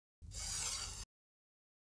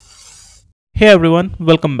Hey everyone,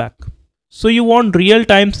 welcome back. So you want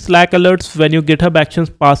real-time Slack alerts when your GitHub Actions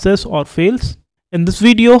passes or fails? In this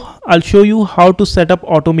video, I'll show you how to set up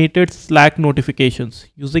automated Slack notifications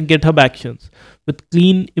using GitHub Actions with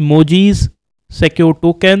clean emojis, secure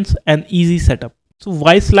tokens, and easy setup. So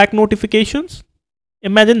why Slack notifications?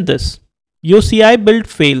 Imagine this. Your CI build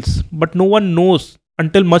fails, but no one knows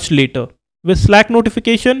until much later. With Slack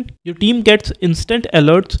notification, your team gets instant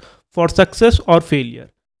alerts for success or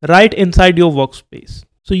failure right inside your workspace.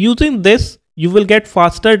 So using this, you will get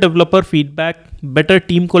faster developer feedback, better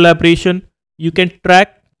team collaboration. You can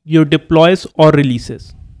track your deploys or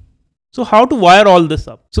releases. So how to wire all this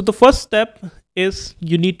up? So the first step is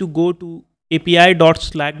you need to go to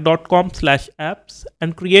api.slack.com/apps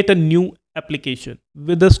and create a new application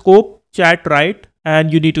with the scope chat right,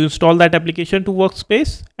 and you need to install that application to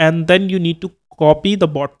workspace, and then you need to copy the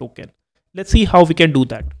bot token. Let's see how we can do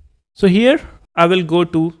that. So here I will go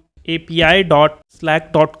to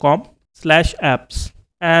api.slack.com/apps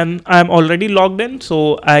and I'm already logged in,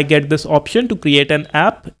 so I get this option to create an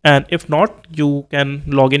app, and if not, you can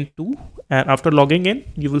log in too, and after logging in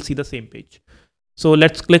you will see the same page. So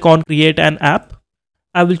let's click on create an app.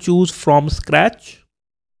 I will choose from scratch.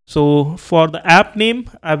 So for the app name,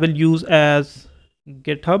 I will use as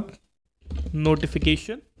GitHub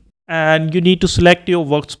notification, and you need to select your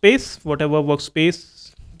workspace, whatever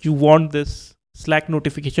workspace you want this Slack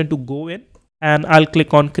notification to go in, and I'll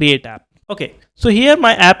click on create app. Okay, so here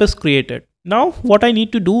my app is created. Now what I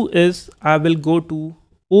need to do is I will go to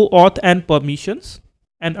OAuth and permissions,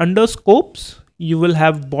 and under scopes you will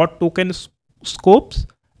have bot token scopes,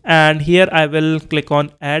 and here I will click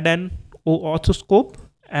on add an OAuth scope,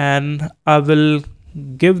 and I will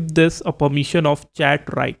give this a permission of chat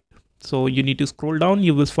right. So you need to scroll down,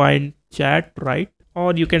 you will find chat right,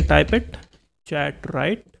 or you can type it chat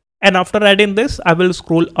right. And after adding this, I will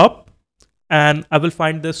scroll up and I will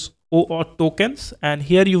find this OAuth tokens, and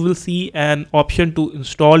here you will see an option to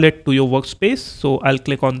install it to your workspace. So I'll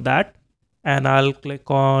click on that and I'll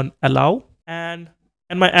click on allow, and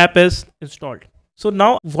my app is installed. So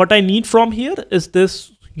now what I need from here is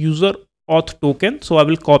this user auth token. So I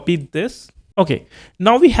will copy this. Okay,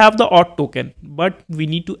 now we have the auth token, but we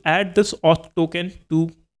need to add this auth token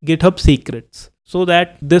to GitHub secrets so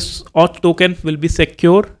that this auth token will be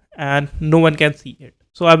secure and no one can see it.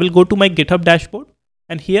 So I will go to my GitHub dashboard,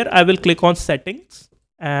 and here I will click on settings,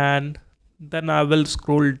 and then I will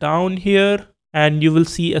scroll down here and you will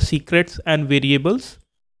see a secrets and variables.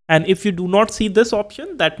 And if you do not see this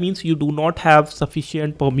option, that means you do not have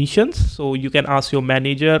sufficient permissions. So you can ask your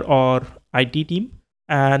manager or IT team.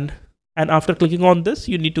 And after clicking on this,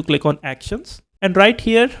 you need to click on actions. And right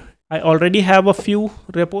here, I already have a few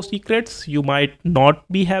repo secrets. You might not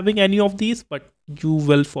be having any of these, but you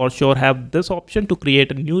will for sure have this option to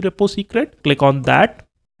create a new repo secret. Click on that,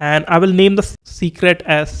 and I will name the secret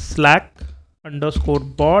as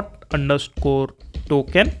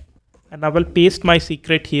Slack_bot_token, and I will paste my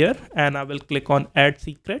secret here, and I will click on add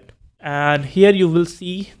secret, and here you will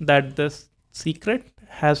see that this secret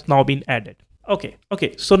has now been added. Okay,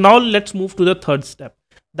 so now let's move to the third step.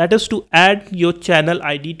 That is to add your channel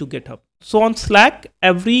ID to GitHub. So on Slack,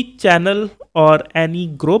 every channel or any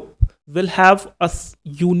group will have a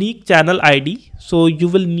unique channel ID. So you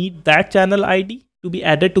will need that channel ID to be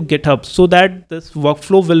added to GitHub so that this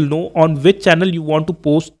workflow will know on which channel you want to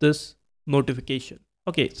post this notification.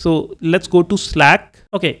 Okay, so let's go to Slack.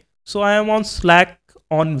 Okay, so I am on Slack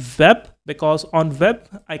on web, because on web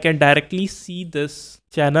I can directly see this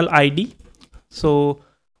channel ID. So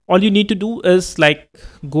all you need to do is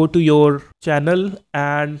go to your channel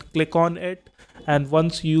and click on it, and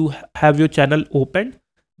once you have your channel opened,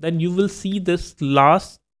 then you will see this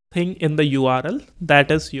last thing in the URL,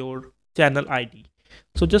 that is your channel ID.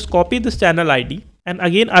 So just copy this channel ID, and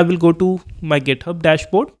again I will go to my GitHub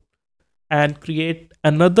dashboard and create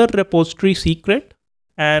another repository secret,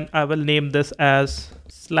 and I will name this as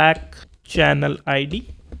Slack channel ID,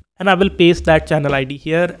 and I will paste that channel ID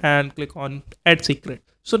here and click on add secret.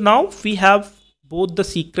 So now we have both the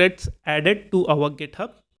secrets added to our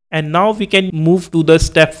GitHub, and now we can move to the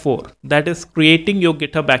step 4, that is creating your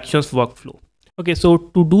GitHub Actions workflow. Okay, so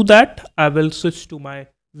to do that, I will switch to my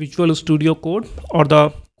Visual Studio Code or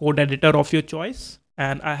the code editor of your choice,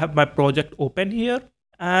 and I have my project open here.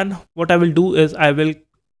 And what I will do is I will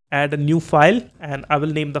add a new file, and I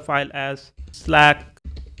will name the file as Slack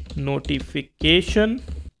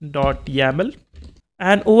notification.yaml.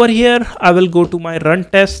 And over here, I will go to my run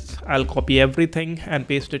tests. I'll copy everything and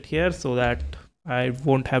paste it here so that I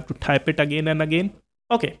won't have to type it again and again.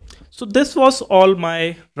 Okay, so this was all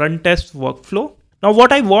my run test workflow. Now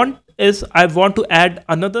what I want is I want to add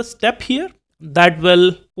another step here that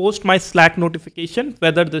will post my Slack notification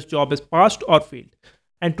whether this job is passed or failed.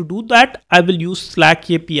 And to do that, I will use Slack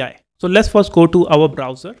API. So let's first go to our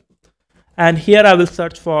browser. And here I will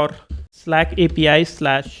search for Slack API /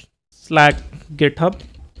 Slack GitHub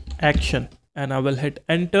Action. And I will hit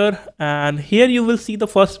enter. And here you will see the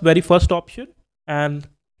very first option. And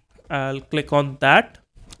I'll click on that.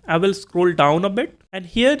 I will scroll down a bit. And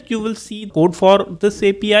here you will see code for this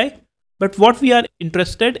API. But what we are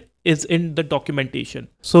interested is in the documentation.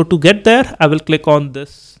 So to get there, I will click on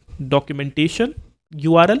this documentation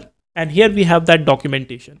URL. And here we have that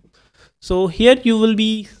documentation. So here you will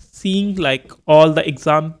be seeing like all the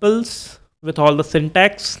examples with all the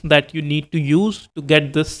syntax that you need to use to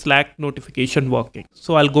get this Slack notification working.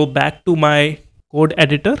 So I'll go back to my code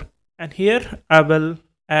editor, and here I will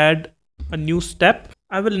add a new step.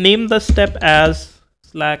 I will name the step as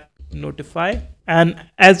Slack notify. And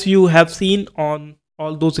as you have seen on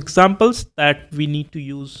all those examples that we need to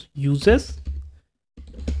use uses.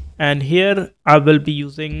 And here I will be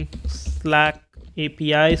using Slack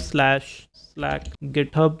API / Slack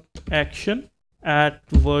GitHub Action at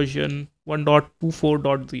version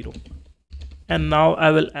 1.24.0. And now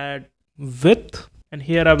I will add width, and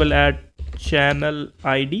here I will add channel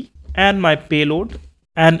ID and my payload.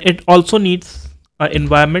 And it also needs an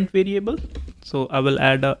environment variable. So I will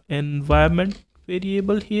add an environment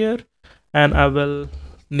variable here, and I will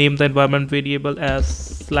name the environment variable as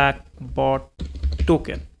Slack bot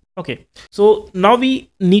token. Okay, so now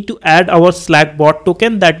we need to add our Slack bot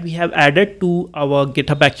token that we have added to our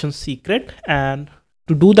GitHub Actions secret. And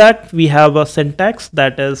to do that, we have a syntax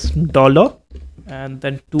that is $ and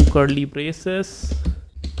then 2 curly braces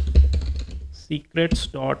secrets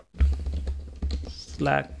dot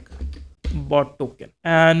Slack bot token.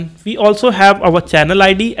 And we also have our channel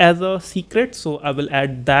ID as a secret, so I will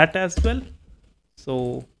add that as well.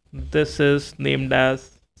 So this is named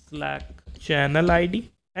as Slack channel ID.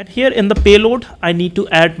 And here in the payload, I need to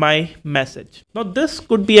add my message. Now this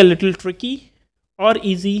could be a little tricky or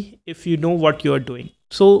easy if you know what you are doing.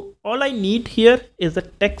 So all I need here is a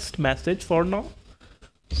text message for now.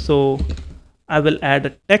 So I will add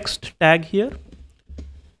a text tag here.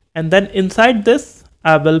 And then inside this,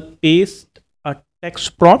 I will paste a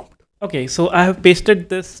text prompt. Okay, so I have pasted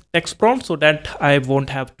this text prompt so that I won't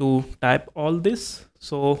have to type all this.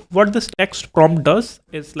 So what this text prompt does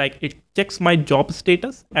is like it checks my job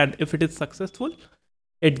status, and if it is successful,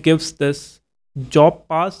 it gives this job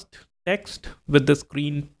passed text with this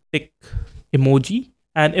green tick emoji.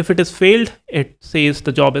 And if it is failed, it says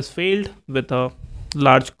the job is failed with a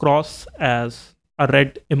large cross as a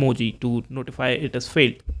red emoji to notify it is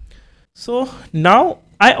failed. So now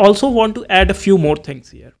I also want to add a few more things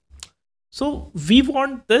here. So we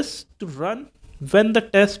want this to run when the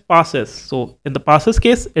test passes. So in the passes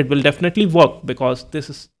case, it will definitely work because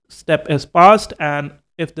step is passed, and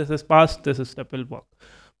if this is passed, this step will work.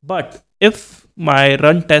 But if my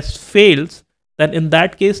run test fails, then in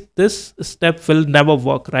that case, this step will never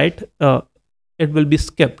work, right? It will be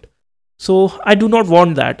skipped. So I do not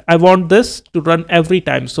want that. I want this to run every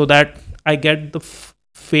time so that I get the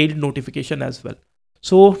failed notification as well.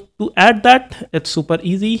 So to add that, it's super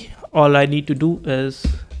easy. All I need to do is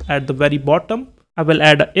at the very bottom, I will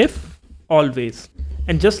add a if always.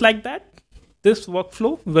 And just like that, this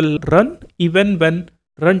workflow will run even when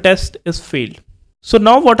run test is failed. So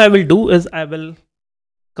now what I will do is I will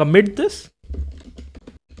commit this.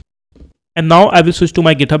 And now I will switch to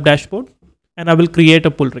my GitHub dashboard, and I will create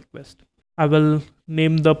a pull request. I will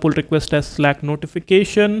name the pull request as Slack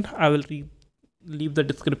notification. I will leave the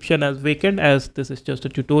description as vacant as this is just a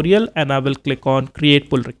tutorial, and I will click on create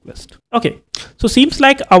pull request. Okay, so seems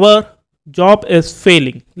like our job is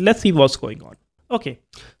failing. Let's see what's going on. Okay,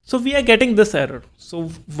 so we are getting this error. So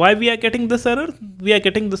why we are getting this error? We are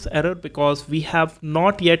getting this error because we have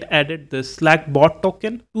not yet added this Slack bot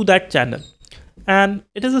token to that channel. And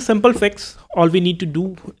it is a simple fix. All we need to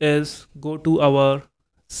do is go to our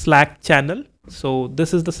Slack channel. So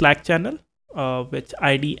this is the Slack channel, which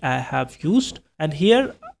ID I have used. And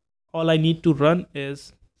here, all I need to run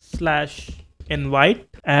is /invite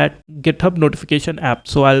at GitHub notification app.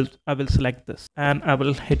 So I will select this and I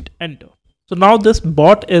will hit enter. So now this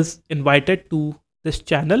bot is invited to this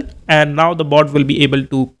channel, and now the bot will be able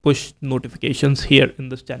to push notifications here in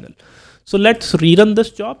this channel. So let's rerun this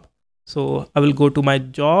job. So I will go to my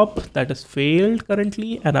job that is failed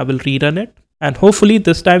currently, and I will rerun it. And hopefully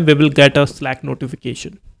this time we will get a Slack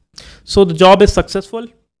notification. So the job is successful,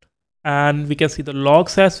 and we can see the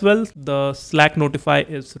logs as well. The Slack notify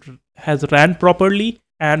has ran properly.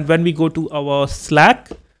 And when we go to our Slack,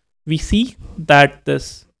 we see that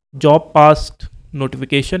this job passed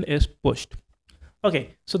notification is pushed.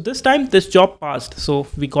 Okay, so this time this job passed, so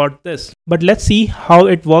we got this. But let's see how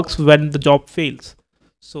it works when the job fails.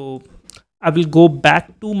 So I will go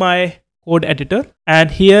back to my code editor,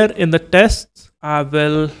 and here in the tests, I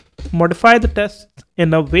will modify the tests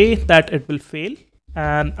in a way that it will fail,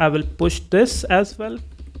 and I will push this as well.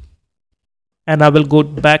 And I will go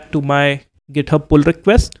back to my GitHub pull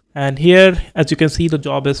request, and here, as you can see, the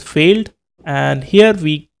job is failed, and here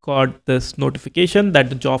we got this notification that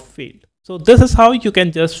the job failed. So this is how you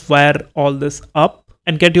can just wire all this up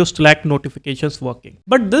and get your Slack notifications working.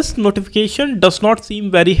 But this notification does not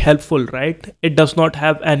seem very helpful, right? It does not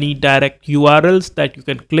have any direct URLs that you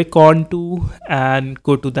can click on to and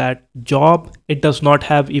go to that job. It does not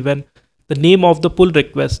have even the name of the pull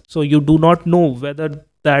request. So you do not know whether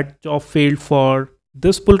that job failed for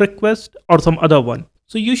this pull request or some other one.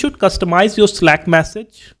 So you should customize your Slack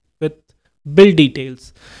message with build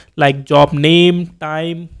details like job name,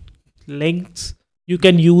 time, links. You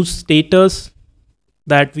can use status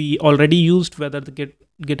that we already used, whether the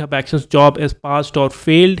GitHub Actions job is passed or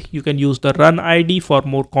failed. You can use the run ID for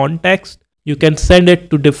more context. You can send it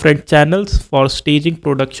to different channels for staging,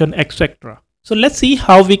 production, etc. So let's see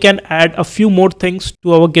how we can add a few more things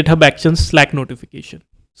to our GitHub Actions Slack notification.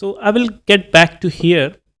 So I will get back to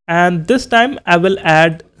here, and this time I will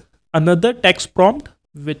add another text prompt,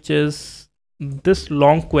 which is this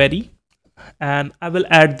long query. And I will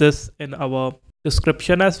add this in our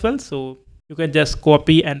description as well. So you can just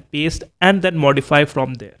copy and paste and then modify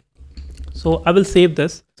from there. So I will save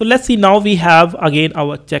this. So let's see, now we have again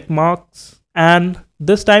our check marks, and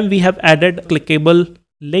this time we have added a clickable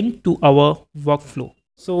link to our workflow.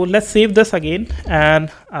 So let's save this again,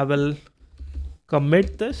 and I will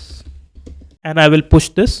commit this, and I will push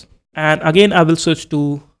this. And again, I will switch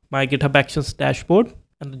to my GitHub Actions dashboard,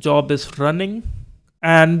 and the job is running.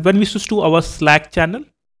 And when we switch to our Slack channel,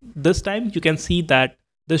 this time you can see that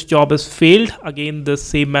this job is failed. Again, the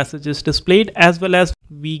same message is displayed, as well as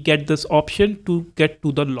we get this option to get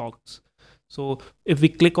to the logs. So if we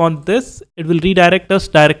click on this, it will redirect us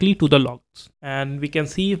directly to the logs, and we can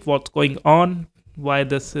see what's going on, why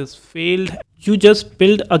this is failed. You just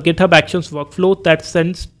build a GitHub Actions workflow that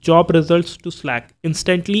sends job results to Slack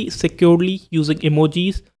instantly, securely, using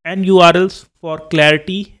emojis and URLs for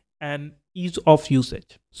clarity and ease of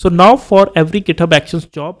usage. So now for every GitHub Actions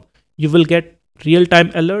job, you will get real-time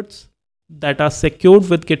alerts that are secured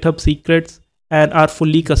with GitHub secrets and are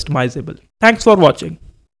fully customizable. Thanks for watching.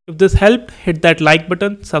 If this helped, hit that like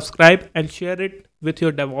button, subscribe, and share it with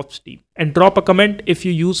your DevOps team. And drop a comment if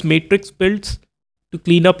you use matrix builds to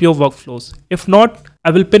clean up your workflows. If not,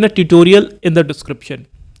 I will pin a tutorial in the description.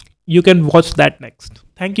 You can watch that next.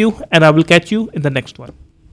 Thank you, and I will catch you in the next one.